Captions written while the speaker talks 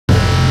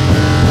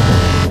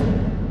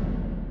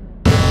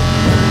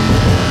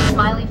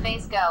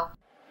go.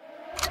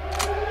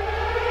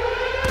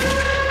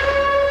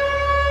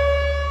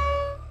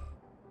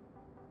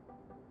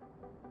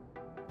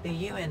 The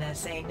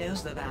UNSA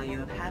knows the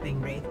value of having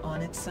Wraith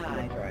on its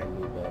side. Try and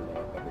move on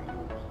other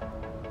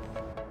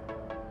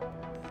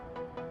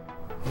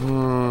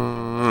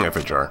units.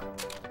 FHR.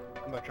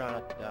 I'm gonna try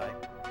not to die.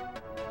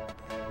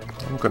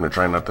 I'm gonna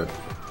try not to.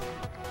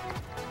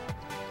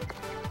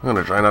 I'm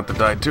gonna try not to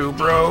die too,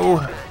 bro.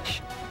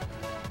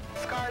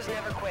 Scars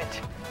never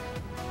quit.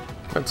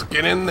 Let's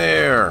get in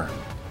there.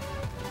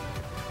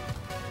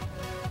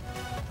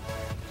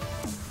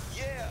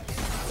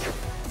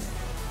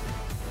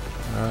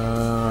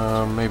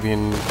 Maybe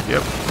in.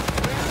 Yep.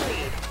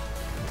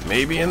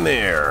 Maybe in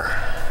there.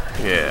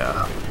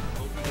 Yeah.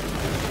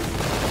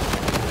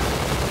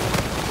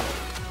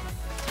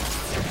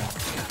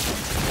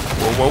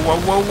 Whoa, whoa,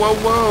 whoa, whoa, whoa,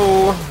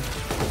 whoa!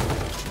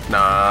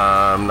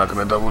 Nah, I'm not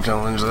gonna double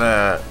challenge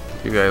that.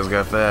 You guys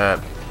got that.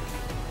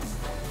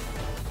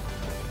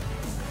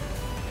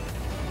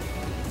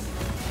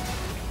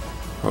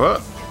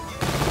 What?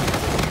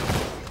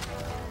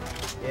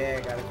 Yeah,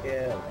 got a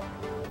kill.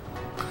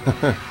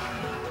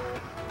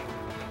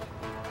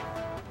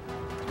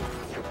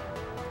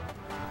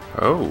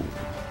 Oh.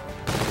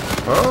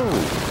 Oh.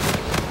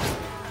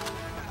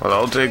 Well,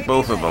 I'll take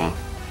both of them.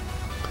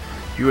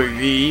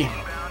 UAV.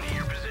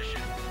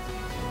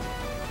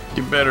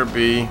 You better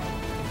be.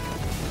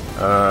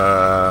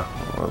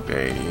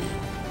 Okay.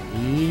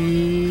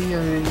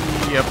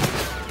 Yep.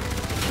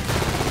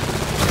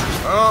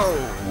 Oh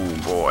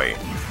boy.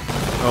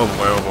 Oh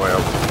boy, oh boy,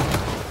 oh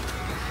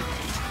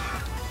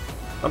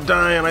boy. I'm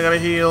dying, I gotta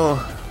heal.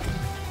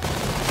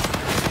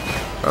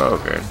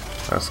 Okay,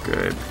 that's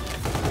good.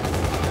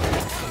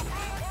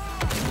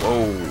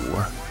 Whoa.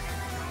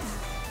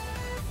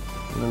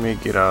 Let me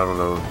get out of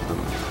those.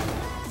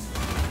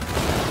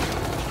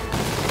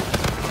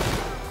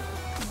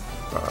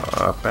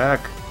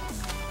 Back.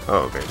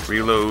 Oh, okay,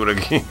 reload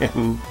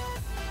again.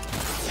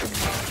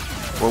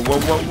 Whoa, whoa,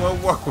 whoa, whoa,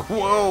 whoa,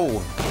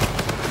 whoa!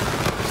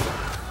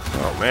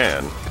 Oh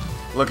man,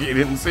 lucky you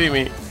didn't see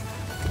me.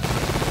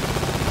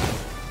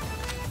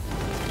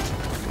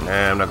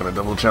 Nah, I'm not gonna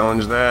double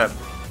challenge that.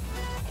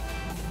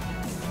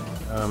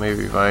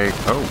 Maybe if I.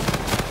 Oh.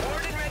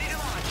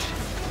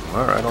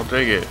 Alright, I'll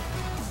take it.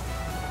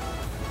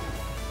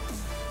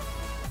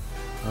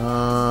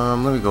 Let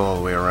me go all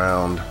the way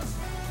around.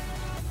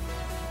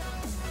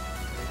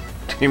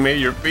 Teammate,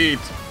 your feet!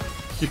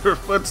 Your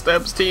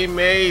footsteps,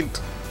 teammate!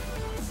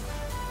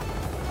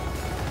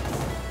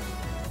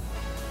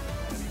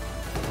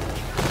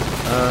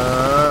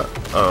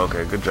 Oh,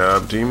 okay, good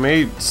job,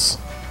 teammates.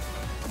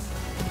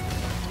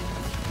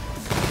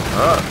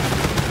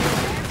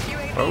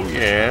 Oh,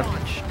 yeah.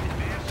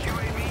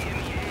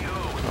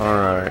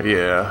 Alright,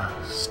 yeah.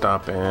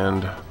 Stop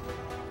and...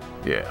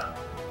 yeah.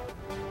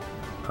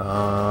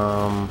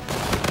 Oh,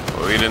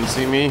 you didn't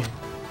see me?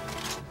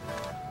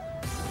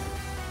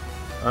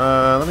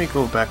 Let me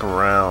go back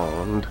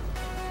around.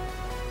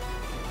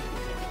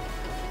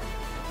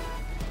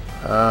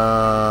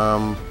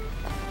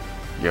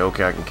 Yeah,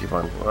 okay, I can keep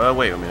on.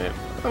 Wait a minute.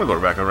 I'm gonna go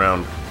back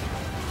around.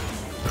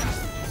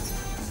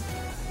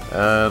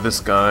 This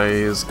guy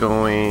is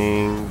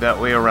going that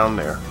way around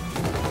there.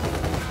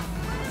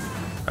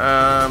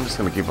 I'm just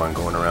gonna keep on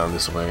going around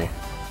this way.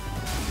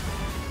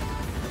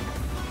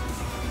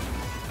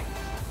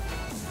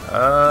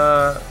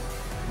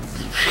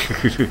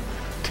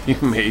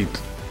 Teammate,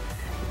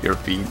 your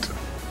feet.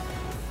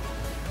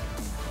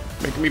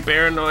 Making me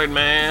paranoid,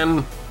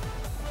 man.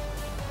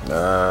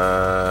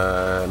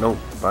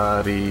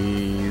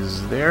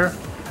 Nobody's there.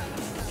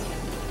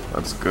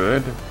 That's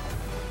good.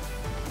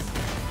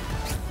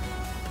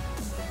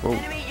 Whoa.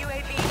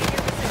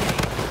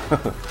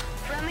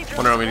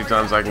 Wonder how many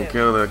times I can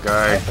kill that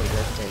guy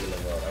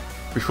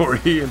before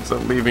he ends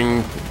up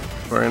leaving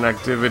for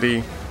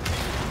inactivity.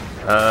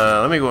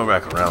 Let me go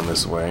back around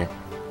this way.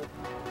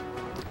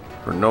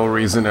 For no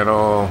reason at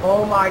all.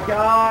 Oh my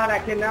god, I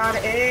cannot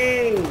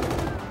aim!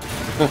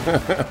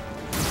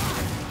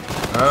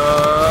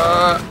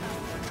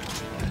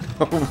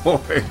 Oh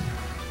boy.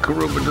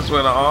 Karuba just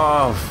went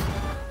off.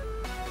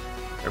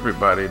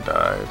 Everybody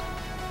died.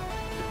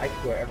 I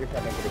swear, every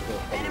time I get a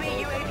kill,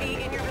 Enemy UAV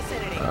in your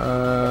vicinity.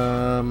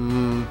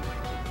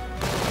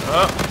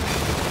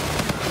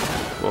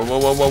 Whoa, whoa,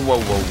 whoa, whoa, whoa,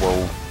 whoa, whoa.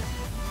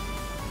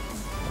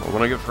 I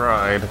wanna get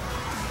fried.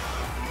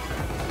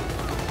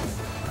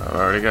 I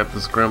already got the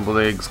scrambled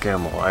eggs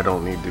camo. I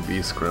don't need to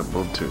be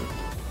scrambled too.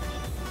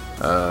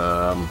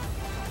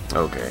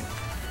 Okay.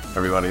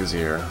 Everybody's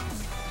here.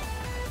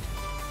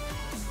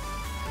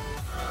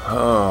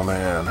 Oh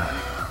man.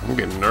 I'm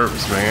getting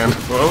nervous, man.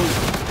 Whoa!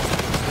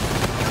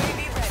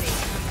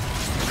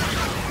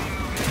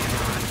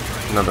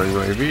 Another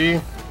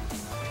UAV.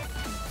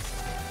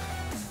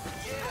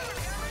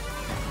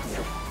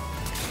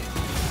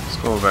 Let's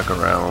go back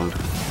around.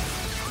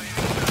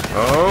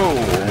 Oh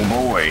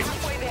boy.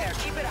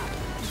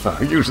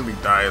 I usually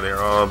die there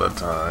all the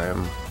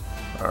time.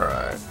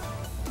 Alright.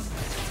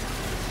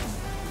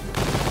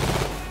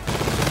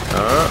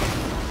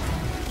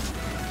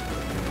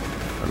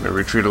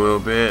 Gotta retreat a little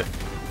bit.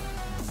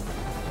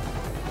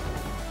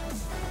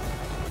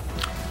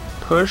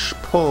 Push,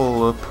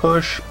 pull,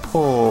 push,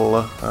 pull.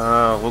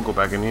 We'll go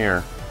back in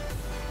here.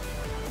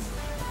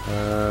 We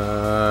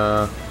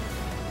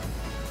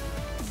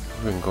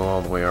can go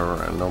all the way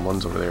around. No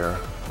one's over there.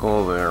 Go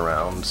all the way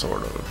around,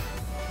 sort of.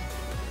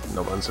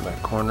 No one's in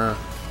that corner.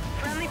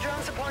 Friendly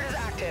drone support is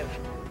active.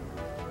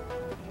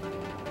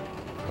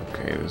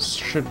 Okay, there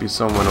should be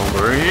someone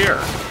over here.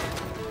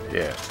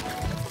 Yeah.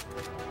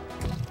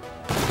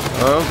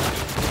 Oh.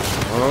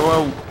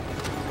 Oh.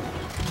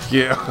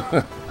 Yeah.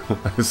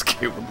 I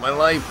escaped with my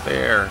life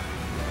there.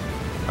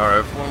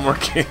 Alright, 4 more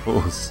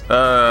kills.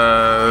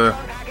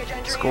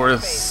 Score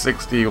is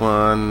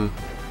 61.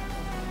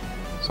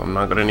 So I'm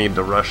not gonna need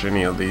to rush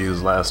any of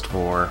these last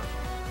 4.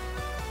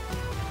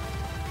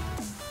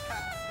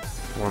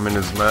 4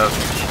 minutes left.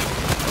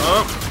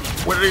 Oh!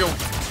 Where did he go?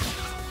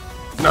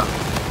 No.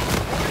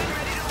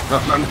 No,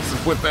 not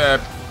with that.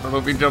 I don't know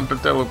if he jumped or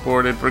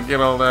teleported.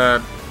 Forget all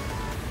that.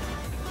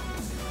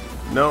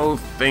 No,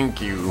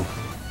 thank you.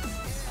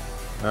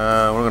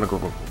 We're gonna go.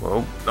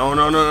 Oh, no,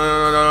 no, no, no,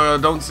 no, no,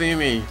 no, don't see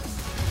me.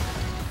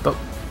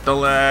 The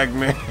lag,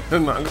 man.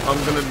 I'm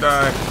gonna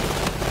die.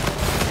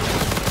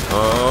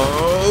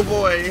 Oh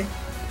boy.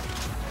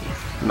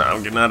 No,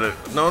 I'm getting out of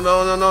it. No,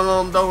 no, no, no,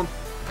 no,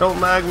 don't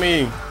lag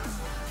me.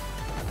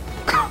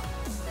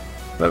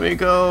 Let me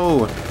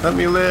go. Let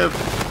me live.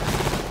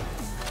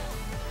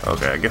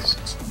 Okay, I guess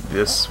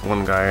this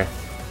one guy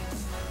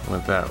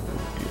went that way.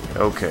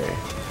 Okay.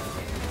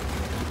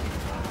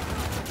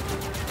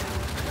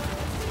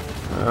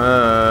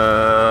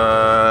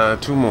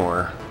 2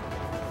 more.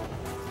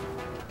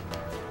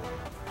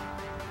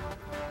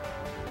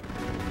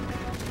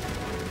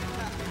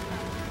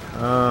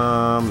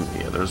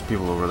 Yeah, there's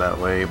people over that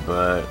way,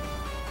 but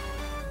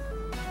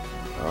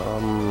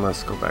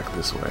let's go back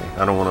this way.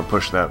 I don't want to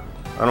push that.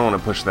 I don't want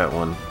to push that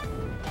one.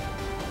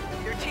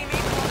 Your teammate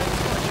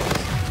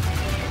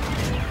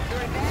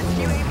Your advanced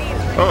UAV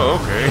is ready. Oh,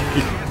 okay.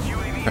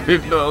 I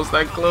didn't know I was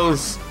that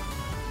close.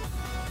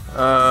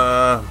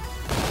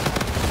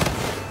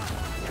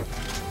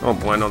 Oh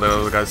boy, I know that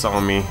other guy saw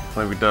me.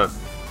 Let me duck.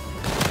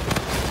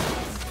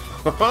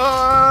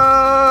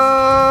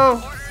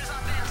 Oh!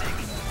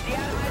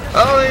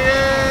 Oh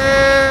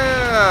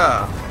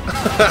yeah!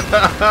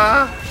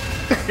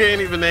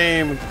 Can't even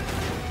aim.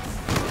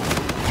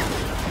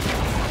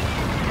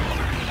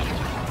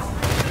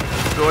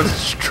 Going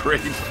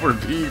straight for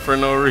B for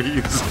no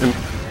reason.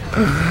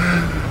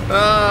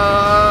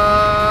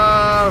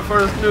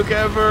 First nuke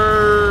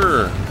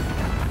ever!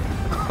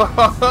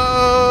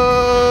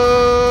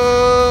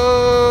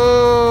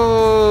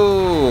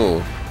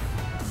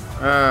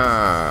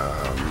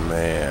 Ah,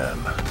 man.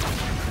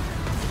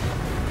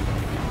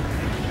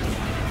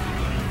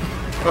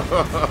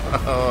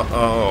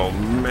 Oh,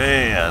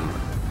 man.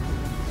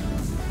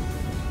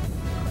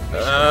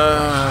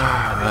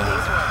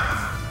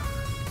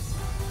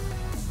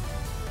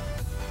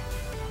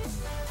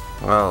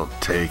 I'll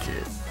take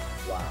it.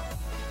 Wow.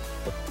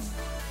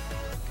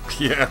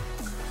 Yeah,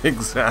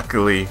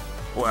 exactly.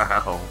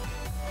 Wow.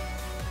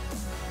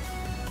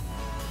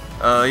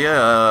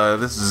 Yeah,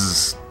 this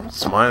is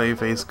Smiley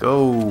Face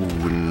Go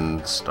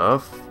and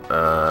stuff.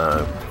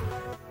 Yeah,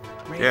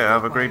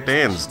 have a great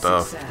day and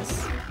stuff.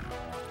 Success.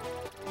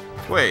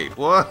 Wait,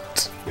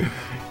 what?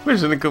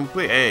 Mission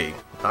complete. Hey,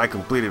 I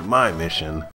completed my mission.